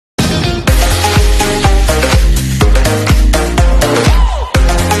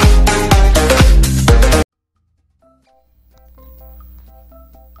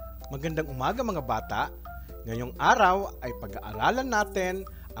Magandang umaga mga bata. Ngayong araw ay pag-aaralan natin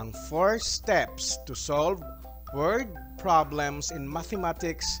ang 4 steps to solve word problems in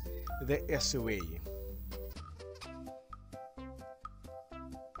mathematics the easy way.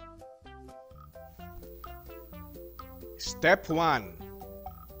 Step 1.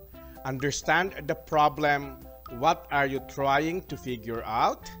 Understand the problem. What are you trying to figure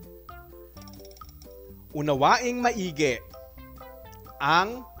out? Unawaing maigi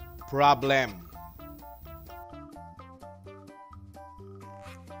ang problem.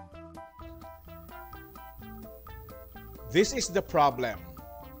 This is the problem.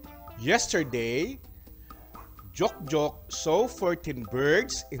 Yesterday, Jok saw 14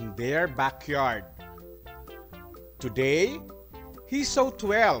 birds in their backyard. Today, he saw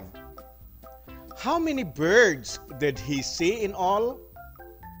 12. How many birds did he see in all?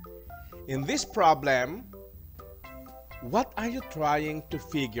 In this problem, what are you trying to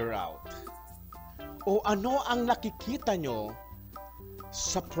figure out? O ano ang nakikita nyo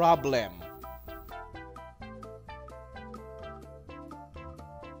sa problem?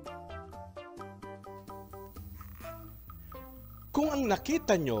 Kung ang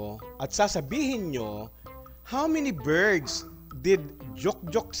nakita nyo at sasabihin nyo, how many birds did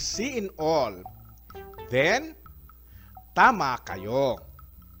Jok see in all? Then, tama kayo.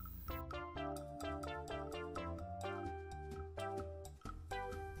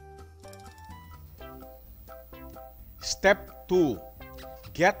 Step 2.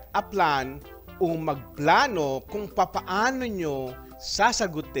 Get a plan o magplano kung papaano nyo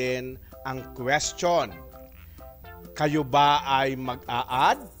sasagutin ang question. Kayo ba ay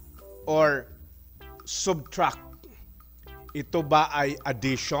mag-a-add or subtract? Ito ba ay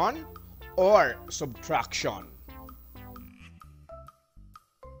addition or subtraction?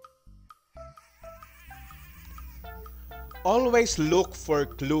 Always look for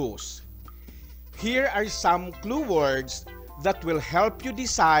clues. Here are some clue words that will help you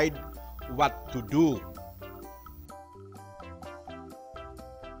decide what to do.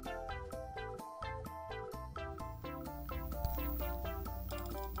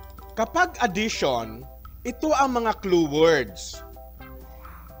 Kapag addition, ito ang mga clue words.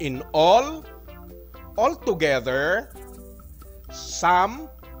 In all, altogether, sum,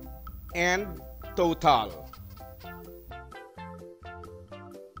 and total.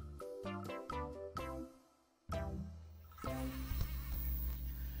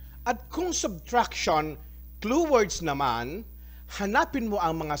 At kung subtraction, clue words naman, hanapin mo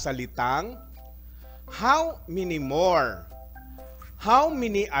ang mga salitang how many more, how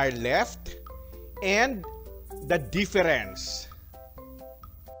many are left, and the difference.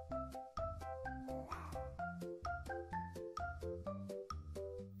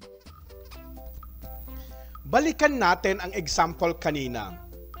 Balikan natin ang example kanina.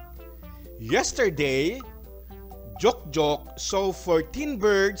 Yesterday, Jok saw 14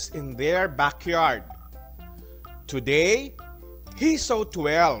 birds in their backyard. Today, he saw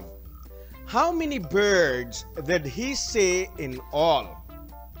 12. How many birds did he see in all?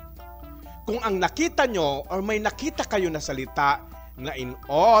 Kung ang nakita nyo or may nakita kayo na salita na in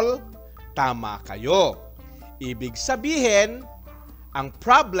all, tama kayo. Ibig sabihin, ang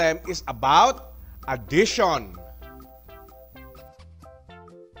problem is about addition.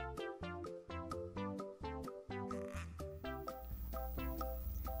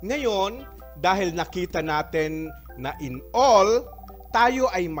 Ngayon, dahil nakita natin na in all, tayo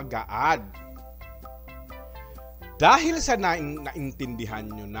ay mag-a-add. Dahil sa naintindihan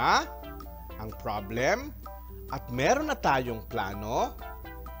nyo na ang problem at meron na tayong plano,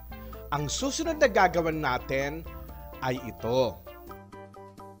 ang susunod na gagawin natin ay ito.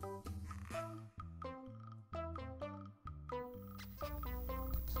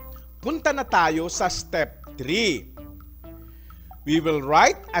 Punta na tayo sa step 3. We will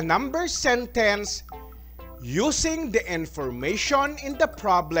write a number sentence using the information in the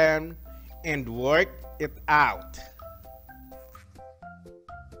problem and work it out.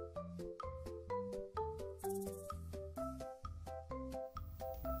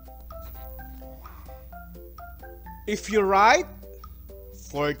 If you write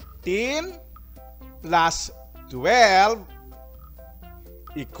 14 plus 12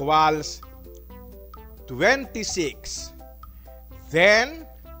 equals 26. Then,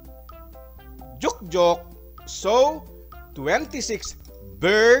 Jok saw 26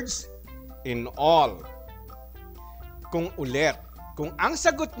 birds in all. Kung ang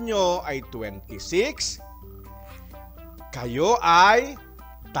sagot nyo ay 26, kayo ay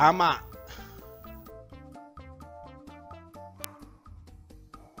tama.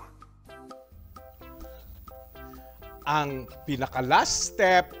 Ang pinaka-last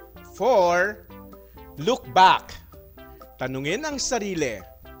step 4. Look back. Tanungin ang sarili,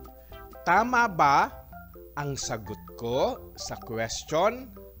 tama ba ang sagot ko sa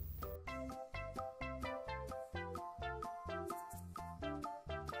question?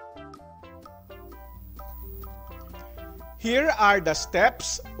 Here are the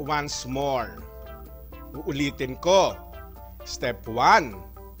steps once more. Uulitin ko. Step 1.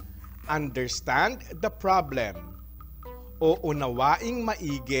 Understand the problem. O unawaing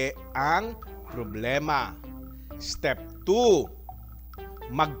maigi ang problema. Step 2.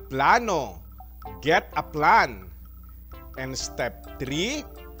 Magplano. Get a plan. And step 3.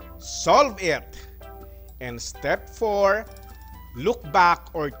 Solve it. And step 4. Look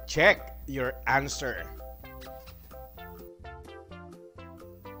back or check your answer.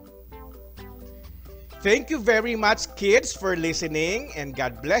 Thank you very much, kids, for listening, and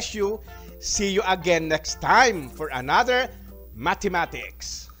God bless you. See you again next time for another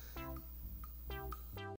mathematics.